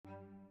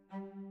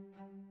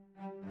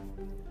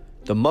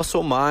The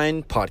Muscle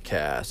Mind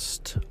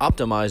Podcast,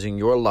 optimizing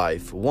your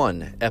life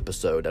one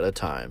episode at a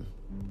time.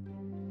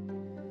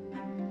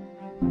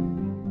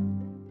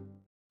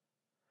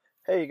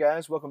 Hey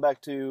guys, welcome back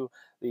to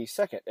the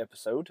second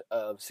episode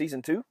of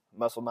Season 2,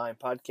 Muscle Mind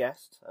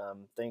Podcast.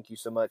 Thank you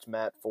so much,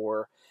 Matt,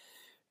 for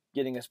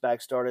getting us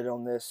back started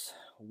on this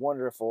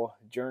wonderful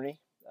journey.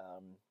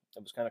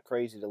 It was kind of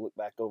crazy to look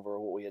back over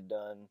what we had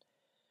done.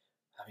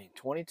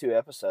 22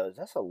 episodes,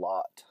 that's a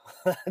lot.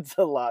 That's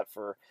a lot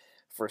for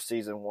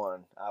Season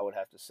 1, I would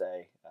have to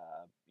say.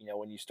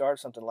 When you start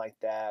something like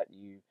that,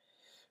 you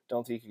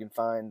don't think you can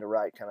find the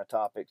right kind of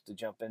topics to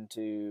jump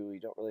into. You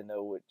don't really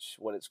know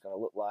what it's going to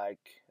look like.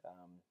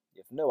 You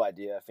have no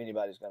idea if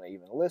anybody's going to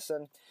even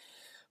listen.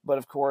 But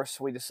of course,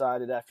 we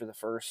decided after the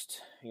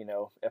first,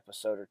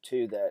 episode or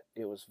two that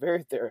it was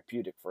very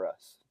therapeutic for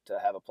us to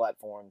have a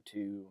platform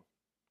to,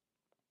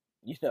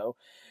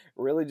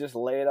 really just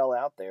lay it all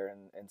out there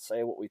and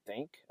say what we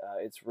think.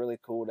 It's really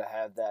cool to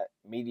have that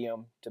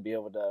medium to be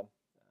able to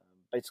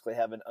basically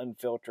have an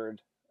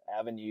unfiltered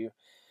avenue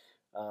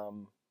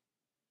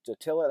to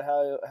tell it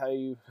how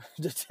you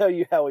to tell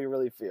you how we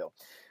really feel.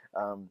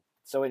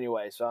 So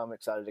I'm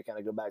excited to kind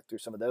of go back through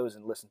some of those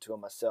and listen to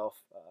them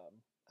myself.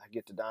 I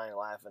get to dying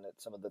laughing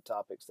at some of the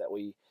topics that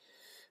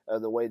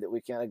the way that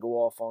we kind of go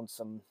off on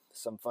some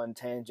fun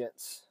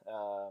tangents.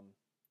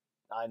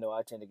 I know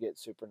I tend to get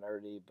super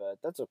nerdy, but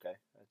that's okay.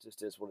 It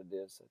just is what it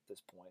is at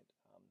this point.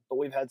 But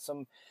we've had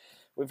some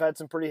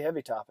pretty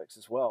heavy topics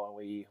as well, and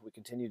we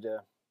continue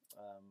to,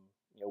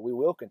 we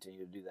will continue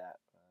to do that.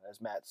 As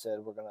Matt said,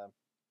 we're gonna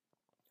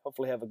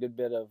hopefully have a good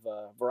bit of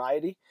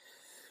variety,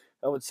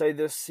 I would say,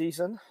 this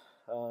season.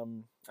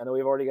 I know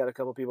we've already got a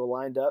couple people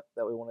lined up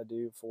that we want to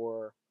do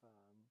for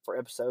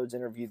episodes,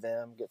 interview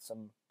them, get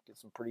some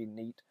pretty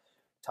neat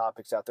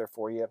topics out there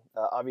for you.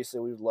 Obviously,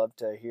 we would love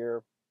to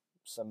hear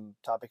some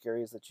topic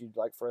areas that you'd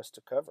like for us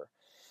to cover.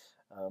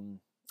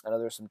 I know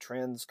there's some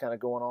trends kind of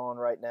going on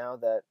right now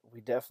that we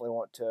definitely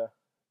want to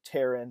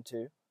tear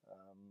into.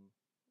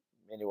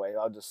 Anyway,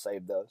 I'll just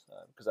save those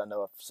because I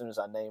know as soon as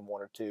I name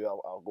one or two,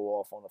 I'll go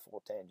off on a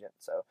full tangent.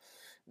 So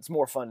it's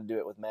more fun to do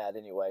it with Matt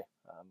anyway,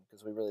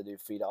 because we really do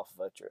feed off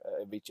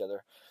of each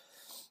other.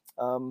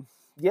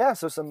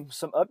 So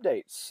some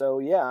updates. So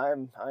yeah, I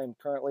am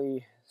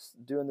currently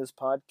doing this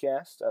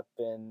podcast up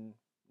in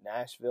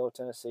Nashville,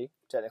 Tennessee,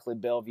 technically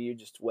Bellevue,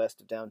 just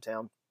west of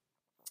downtown.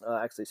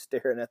 Actually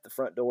staring at the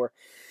front door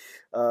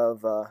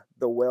of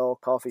the Well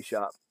Coffee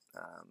Shop,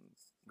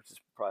 which is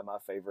probably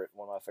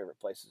one of my favorite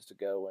places to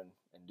go and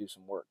do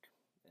some work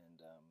and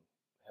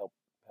help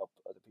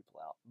other people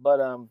out. But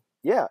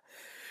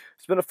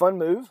it's been a fun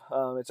move.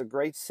 It's a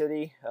great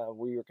city.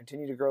 We are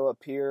continuing to grow up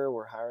here.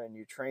 We're hiring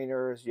new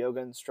trainers, yoga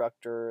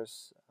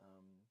instructors.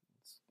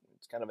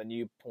 It's kind of a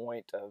new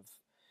point of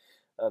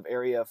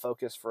area of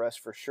focus for us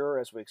for sure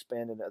as we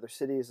expand into other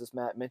cities, as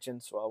Matt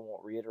mentioned, so I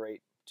won't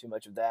reiterate too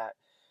much of that.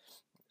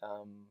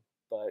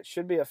 But it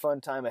should be a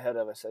fun time ahead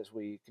of us as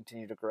we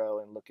continue to grow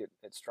and look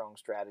at strong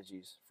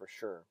strategies for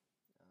sure.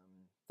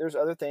 There's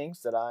other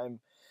things that I'm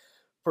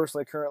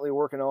personally currently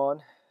working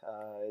on.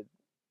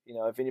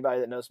 If anybody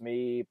that knows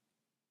me,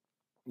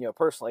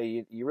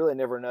 personally, you really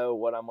never know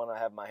what I'm going to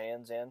have my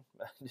hands in.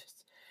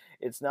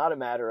 It's not a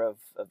matter of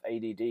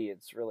ADD.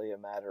 It's really a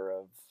matter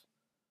of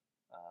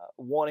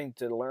wanting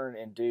to learn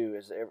and do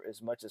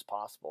as much as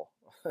possible,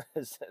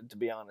 to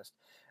be honest.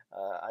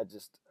 I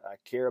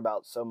care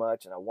about so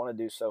much and I want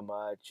to do so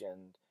much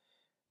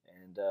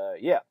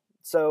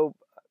So,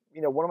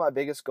 one of my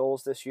biggest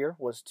goals this year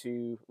was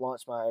to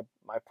launch my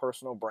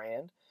personal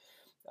brand.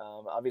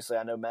 Obviously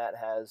I know Matt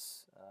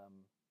has,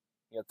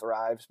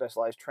 Thrive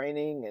Specialized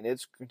Training, and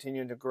it's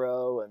continuing to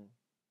grow, and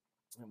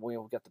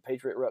we've got the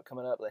Patriot Rut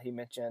coming up that he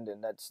mentioned,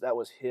 and that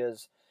was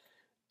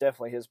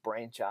definitely his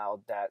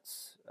brainchild.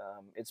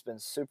 It's been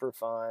super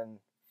fun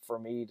for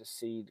me to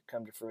see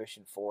come to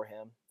fruition for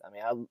him.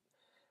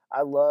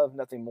 I love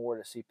nothing more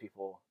to see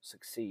people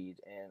succeed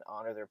and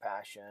honor their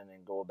passion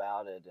and go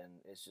about it,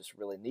 and it's just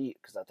really neat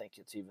because I think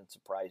it's even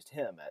surprised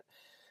him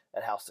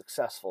at how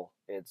successful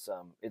it's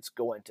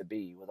going to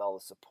be with all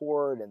the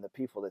support and the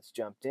people that's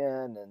jumped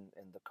in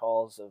and the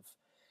calls of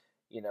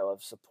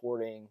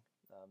supporting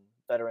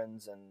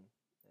veterans and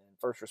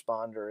first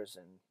responders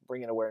and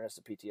bringing awareness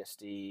to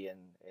PTSD, and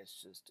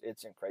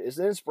it's incredible. It's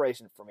an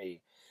inspiration for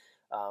me.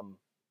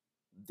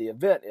 The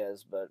event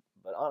is, but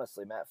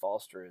honestly, Matt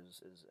Foster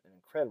is an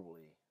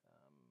incredibly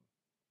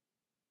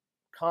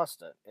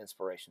constant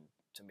inspiration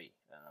to me.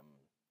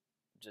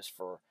 Just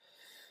for,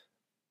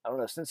 I don't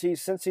know, since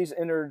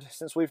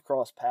we've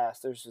crossed paths,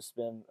 there's just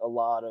been a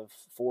lot of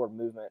forward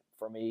movement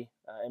for me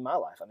in my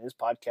life. This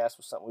podcast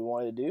was something we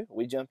wanted to do.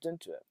 We jumped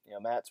into it.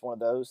 Matt's one of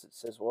those that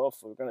says, well,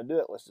 if we're going to do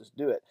it, let's just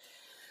do it.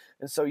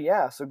 And so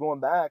going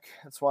back,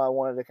 that's why I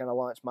wanted to kind of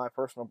launch my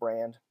personal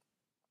brand.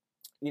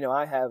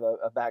 I have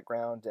a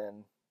background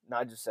in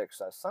not just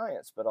exercise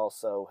science, but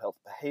also health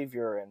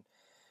behavior and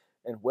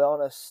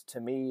wellness. To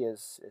me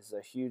is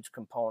a huge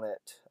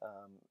component.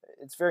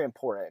 It's very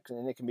important,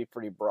 and it can be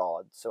pretty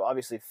broad. So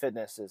obviously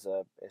fitness is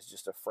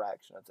just a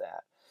fraction of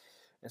that.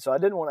 And so I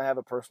didn't want to have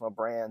a personal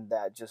brand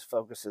that just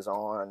focuses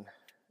on,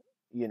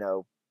 you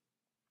know,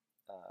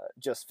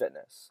 just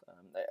fitness.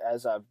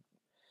 As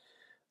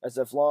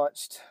I've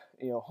launched,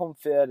 Home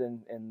Fit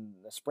and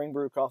the Spring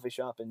Brew Coffee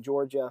Shop in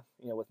Georgia,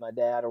 with my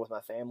dad or with my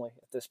family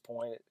at this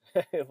point.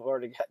 We've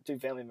already got 2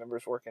 family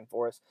members working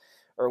for us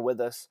or with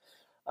us.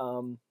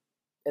 And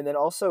then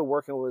also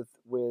working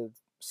with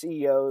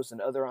CEOs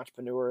and other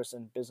entrepreneurs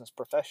and business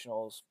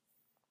professionals.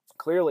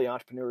 Clearly,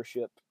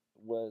 entrepreneurship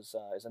is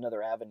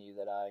another avenue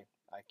that I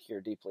care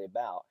deeply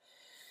about.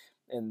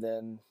 And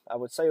then I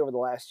would say over the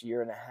last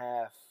year and a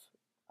half,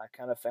 I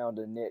kind of found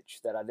a niche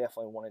that I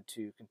definitely wanted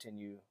to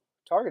continue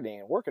targeting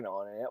and working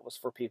on, and that was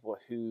for people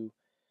who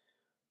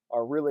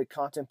are really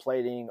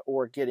contemplating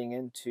or getting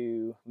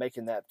into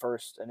making that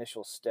first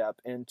initial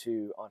step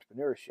into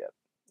entrepreneurship.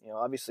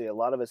 Obviously, a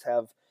lot of us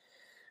have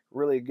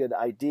really good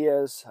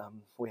ideas.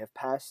 We have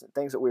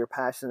things that we are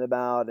passionate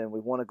about, and we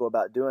want to go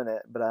about doing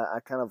it. But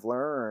I kind of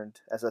learned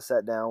as I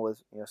sat down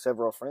with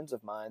several friends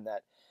of mine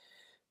that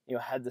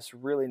had this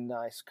really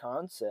nice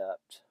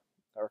concept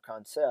or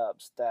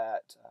concepts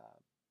that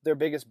their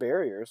biggest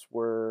barriers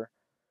were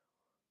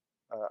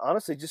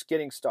honestly just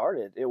getting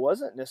started. It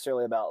wasn't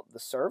necessarily about the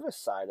service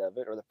side of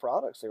it or the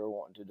products they were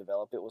wanting to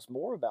develop. It was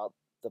more about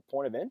the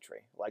point of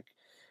entry. Like,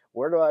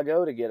 where do I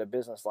go to get a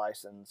business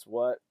license?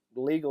 What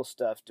legal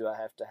stuff do I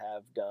have to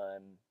have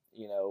done?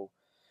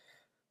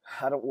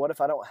 What if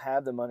I don't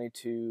have the money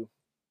to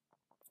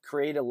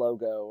create a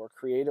logo or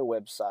create a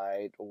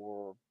website,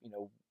 or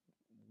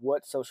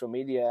what social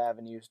media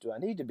avenues do I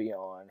need to be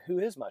on? Who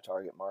is my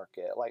target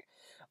market? Like,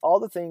 all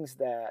the things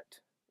that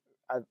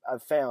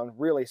I've found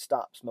really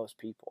stops most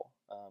people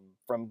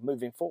from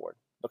moving forward,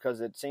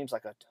 because it seems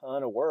like a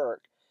ton of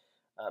work.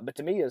 But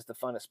to me, is the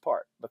funnest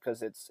part,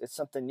 because it's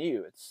something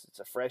new. It's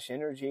a fresh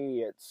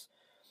energy.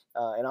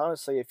 And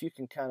honestly, if you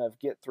can kind of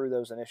get through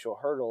those initial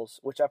hurdles,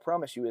 which I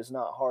promise you is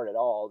not hard at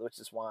all, which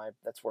is why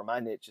that's where my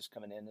niche is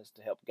coming in, is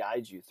to help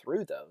guide you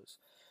through those.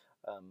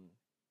 And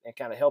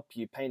kind of help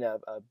you paint a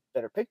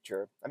better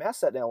picture. I mean, I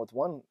sat down with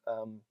one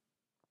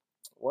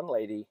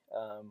lady,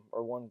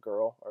 or one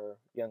girl or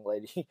young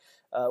lady,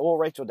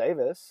 Rachel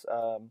Davis.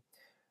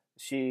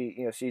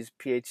 She's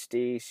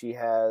PhD. She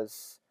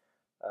has,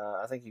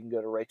 I think you can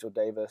go to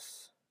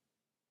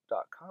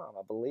racheldavis.com,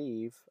 I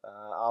believe.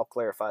 I'll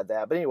clarify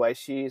that. But anyway,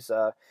 she is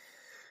a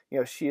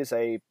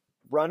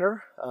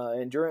runner,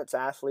 endurance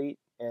athlete,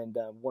 and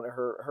one of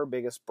her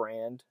biggest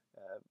brand,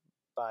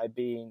 by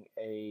being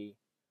a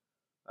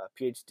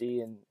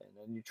PhD and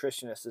a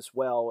nutritionist as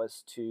well,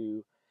 as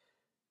to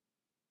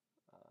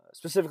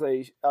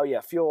specifically,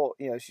 fuel.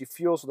 She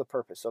fuels with a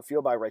purpose. So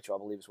Fuel by Rachel, I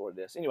believe, is what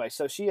it is. Anyway,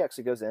 so she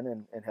actually goes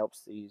in and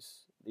helps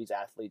these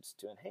athletes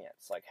to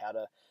enhance, like how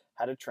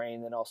to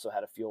train, and also how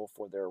to fuel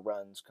for their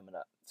runs coming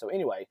up. So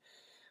anyway,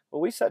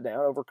 well, we sat down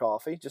over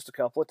coffee just a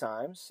couple of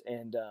times,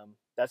 and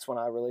that's when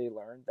I really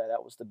learned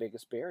that was the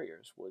biggest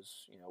barriers,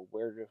 was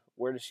where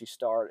does she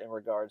start in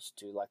regards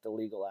to like the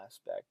legal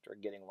aspect or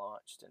getting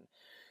launched. And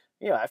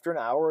after an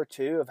hour or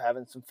two of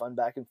having some fun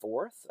back and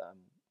forth,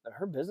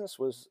 her business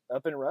was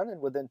up and running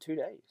within 2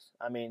 days.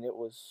 I mean,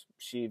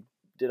 she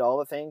did all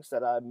the things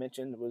that I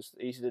mentioned was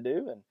easy to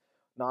do and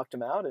knocked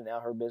them out, and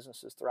now her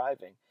business is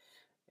thriving.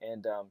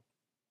 And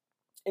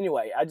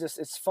anyway,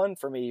 it's fun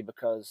for me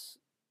because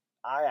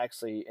I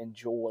actually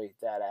enjoy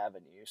that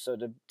avenue. So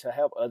to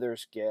help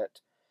others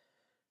get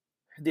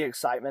the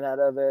excitement out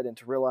of it, and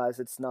to realize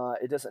it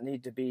doesn't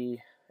need to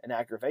be an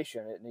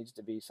aggravation. It needs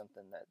to be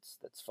something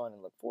that's fun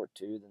and look forward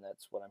to. Then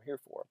that's what I'm here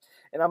for.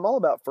 And I'm all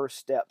about first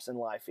steps in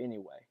life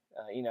anyway.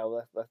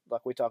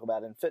 Like we talk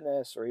about in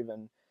fitness, or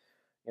even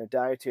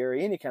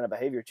dietary, any kind of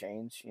behavior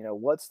change.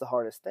 What's the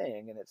hardest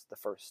thing? And it's the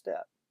first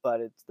step,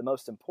 but it's the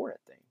most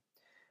important thing.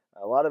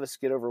 A lot of us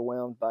get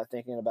overwhelmed by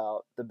thinking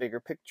about the bigger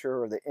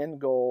picture or the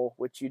end goal,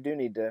 which you do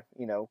need to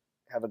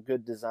have a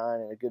good design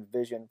and a good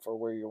vision for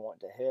where you want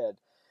to head.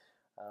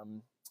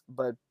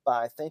 But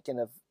by thinking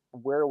of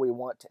where we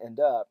want to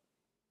end up,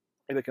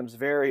 it becomes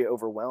very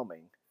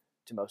overwhelming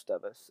to most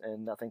of us.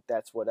 And I think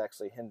that's what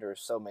actually hinders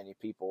so many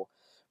people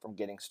from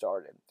getting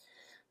started.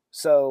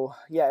 So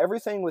yeah,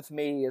 everything with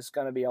me is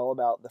going to be all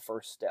about the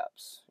first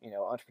steps,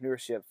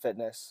 entrepreneurship,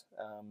 fitness,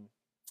 and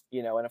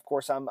of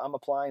course I'm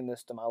applying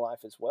this to my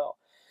life as well.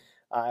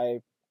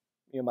 One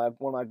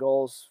of my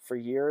goals for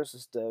years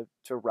is to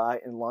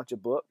write and launch a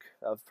book.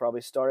 I've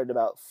probably started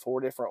about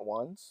 4 different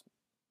ones,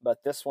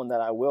 but this one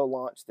that I will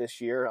launch this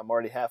year, I'm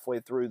already halfway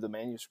through the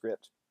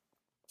manuscript.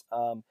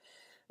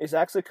 It's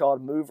actually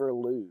called Move or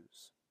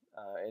Lose,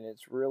 and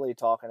it's really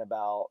talking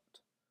about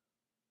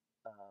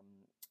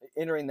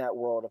entering that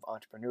world of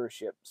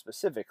entrepreneurship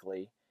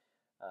specifically,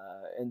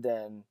 and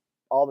then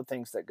all the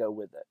things that go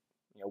with it.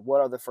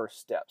 What are the first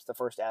steps, the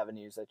first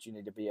avenues that you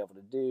need to be able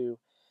to do?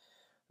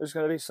 There's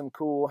going to be some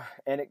cool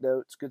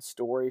anecdotes, good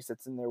stories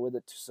that's in there with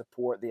it to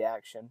support the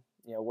action.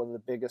 One of the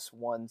biggest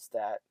ones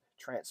that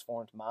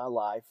transformed my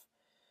life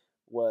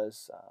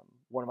was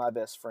one of my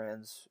best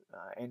friends,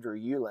 Andrew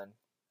Eulin,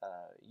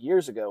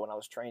 years ago when I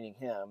was training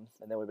him,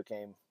 and then we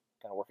became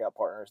kind of workout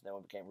partners, and then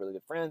we became really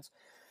good friends.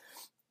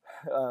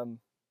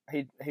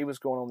 he was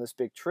going on this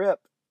big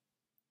trip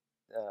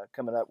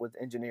coming up with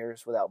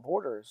Engineers Without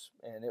Borders,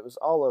 and it was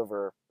all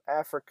over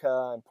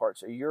Africa and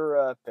parts of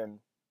Europe, and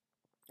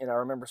I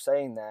remember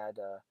saying that.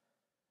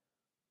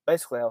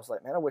 Basically, I was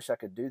like, man, I wish I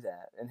could do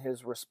that. And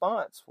his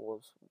response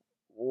was,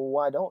 well,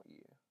 why don't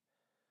you?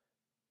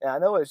 And I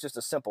know it's just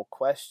a simple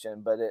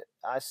question, but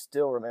I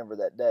still remember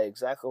that day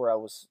exactly where I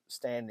was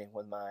standing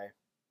when my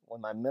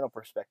mental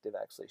perspective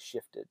actually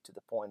shifted to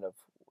the point of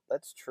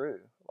that's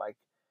true. Like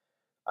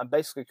I'm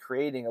basically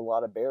creating a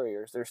lot of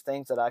barriers. There's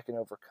things that I can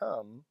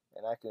overcome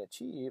and I can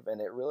achieve, and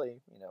it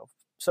really,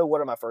 so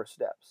what are my first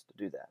steps to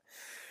do that?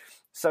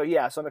 So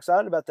yeah, so I'm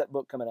excited about that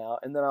book coming out,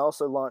 and then I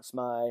also launched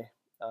my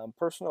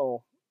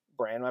personal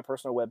brand, my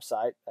personal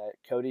website at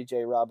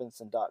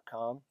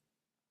codyjrobinson.com.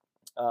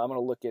 I'm going to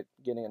look at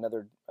getting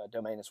another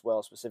domain as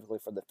well, specifically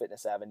for the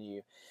Fitness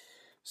Avenue.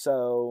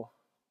 So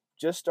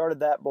just started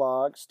that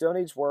blog. Still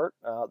needs work.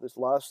 There's a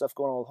lot of stuff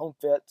going on with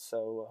HomeFit,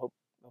 so I hope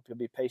you'll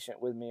be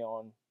patient with me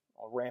on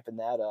ramping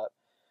that up.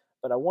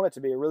 But I want it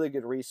to be a really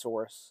good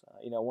resource. I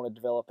want to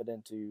develop it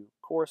into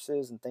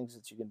courses and things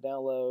that you can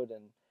download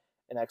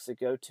and actually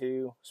go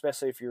to,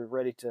 especially if you're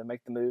ready to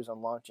make the moves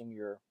on launching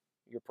your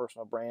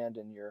personal brand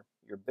and your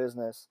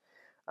business.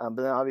 But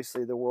then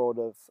obviously the world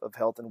of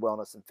health and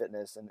wellness and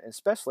fitness, and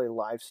especially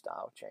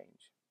lifestyle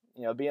change.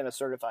 Being a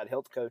certified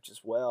health coach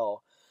as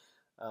well,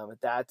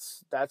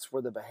 that's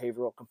where the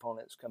behavioral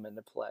components come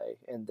into play.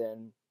 And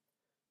then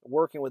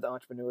working with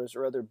entrepreneurs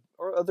or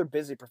other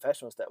busy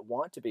professionals that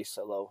want to be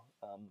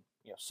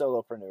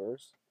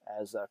solopreneurs,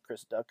 as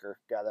Chris Ducker,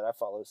 guy that I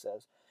follow,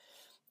 says.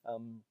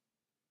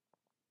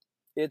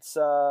 It's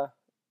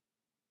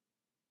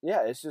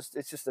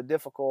just a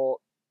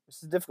difficult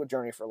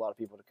journey for a lot of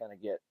people to kind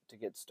of get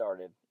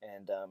started.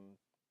 And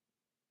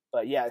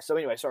but yeah, so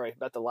anyway, sorry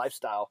about the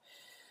lifestyle.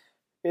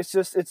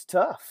 It's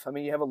tough. I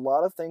mean, you have a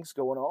lot of things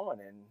going on,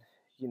 and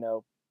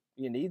you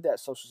need that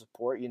social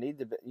support. You need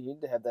to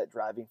have that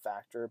driving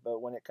factor.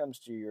 But when it comes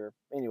to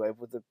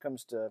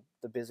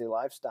the busy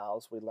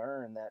lifestyles, we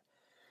learn that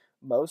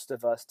most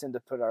of us tend to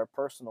put our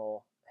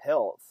personal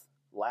health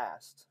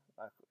last.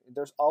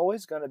 There's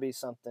always going to be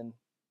something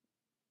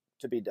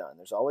to be done.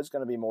 There's always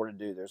going to be more to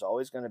do. There's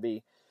always going to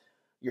be,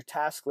 your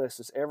task list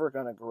is ever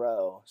going to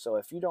grow. So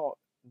if you don't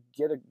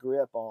get a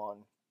grip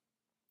on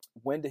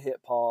when to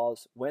hit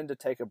pause, when to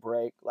take a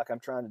break, like I'm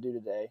trying to do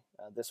today,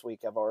 this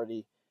week I've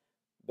already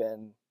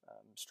been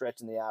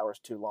stretching the hours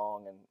too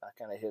long, and I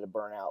kind of hit a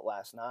burnout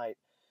last night.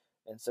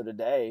 And so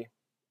today,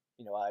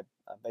 I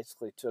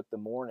basically took the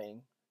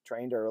morning,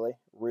 trained early,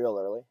 real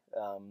early,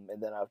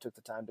 and then I took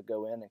the time to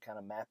go in and kind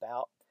of map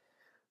out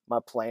my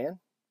plan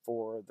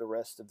for the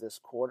rest of this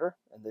quarter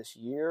and this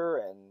year,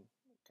 and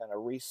kind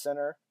of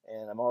recenter.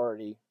 And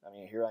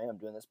here I am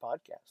doing this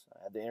podcast.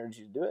 I have the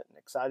energy to do it and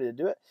excited to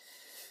do it.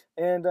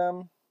 And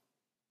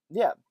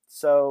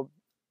so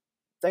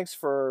thanks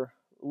for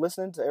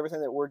listening to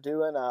everything that we're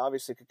doing. I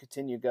obviously could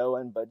continue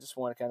going, but just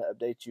want to kind of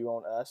update you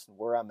on us and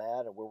where I'm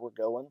at and where we're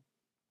going.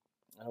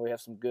 I know we have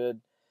some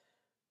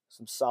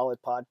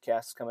solid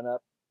podcasts coming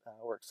up.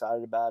 We're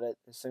excited about it.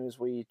 As soon as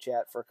we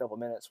chat for a couple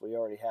minutes, we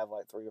already have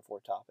like 3 or 4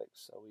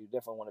 topics. So we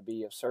definitely want to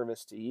be of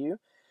service to you.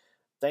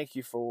 Thank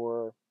you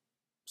for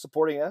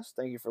supporting us.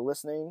 Thank you for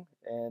listening.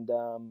 And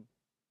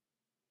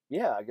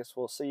I guess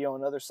we'll see you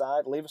on the other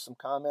side. Leave us some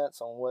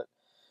comments on what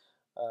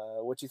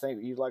you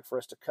think you'd like for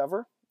us to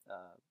cover.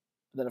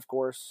 Then, of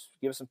course,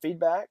 give us some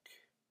feedback.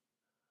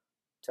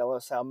 Tell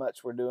us how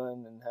much we're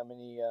doing and how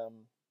many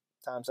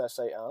times I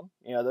say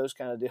those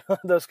kind of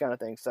those kind of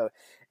things. So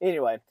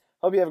anyway,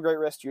 hope you have a great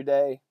rest of your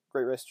day,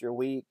 great rest of your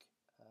week.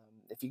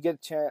 If you get a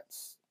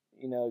chance,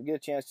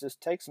 just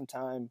take some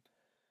time.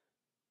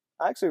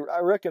 I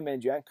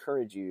recommend you, I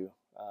encourage you,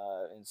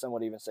 and some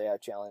would even say I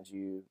challenge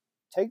you,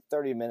 take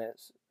 30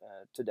 minutes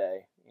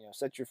today.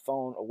 Set your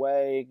phone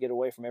away, get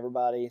away from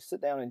everybody, sit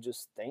down and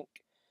just think.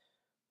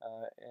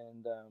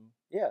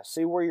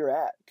 See where you're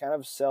at. Kind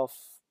of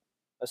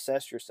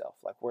self-assess yourself,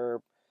 like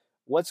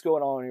what's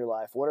going on in your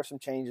life. What are some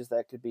changes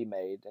that could be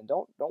made? And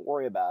don't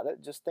worry about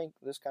it. Just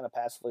kind of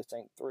passively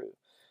think through.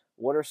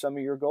 What are some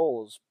of your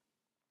goals?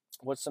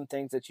 What's some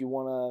things that you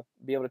want to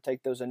be able to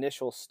take those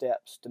initial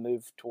steps to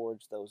move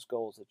towards those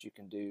goals that you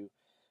can do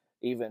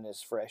even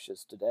as fresh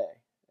as today?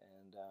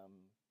 And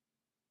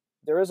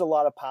there is a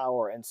lot of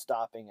power in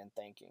stopping and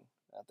thinking.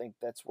 I think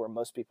that's where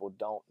most people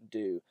don't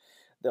do.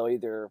 They'll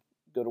either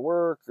go to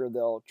work or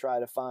they'll try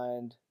to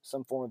find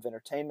some form of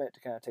entertainment to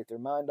kind of take their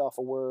mind off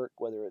of work,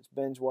 whether it's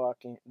binge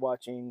watching,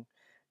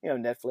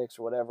 Netflix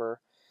or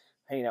whatever,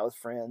 hanging out with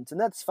friends.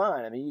 And that's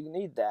fine. I mean, you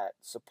need that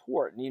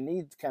support and you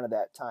need kind of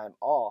that time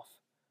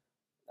off,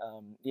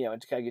 and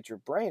to kind of get your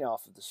brain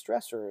off of the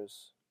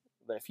stressors.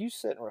 But if you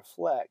sit and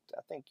reflect,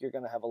 I think you're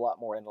going to have a lot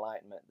more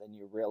enlightenment than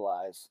you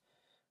realize,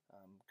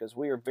 because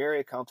we are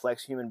very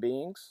complex human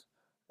beings.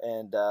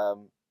 And, I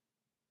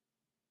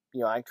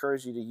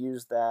encourage you to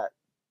use that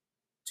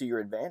to your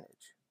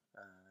advantage.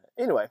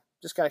 Anyway,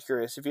 just kind of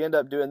curious. If you end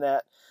up doing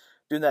that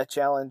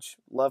challenge,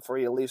 love for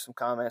you to leave some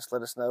comments.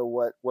 Let us know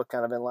what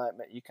kind of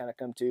enlightenment you kind of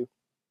come to.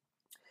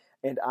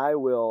 And I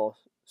will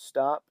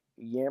stop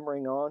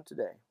yammering on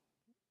today.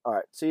 All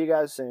right. See you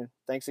guys soon.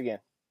 Thanks again.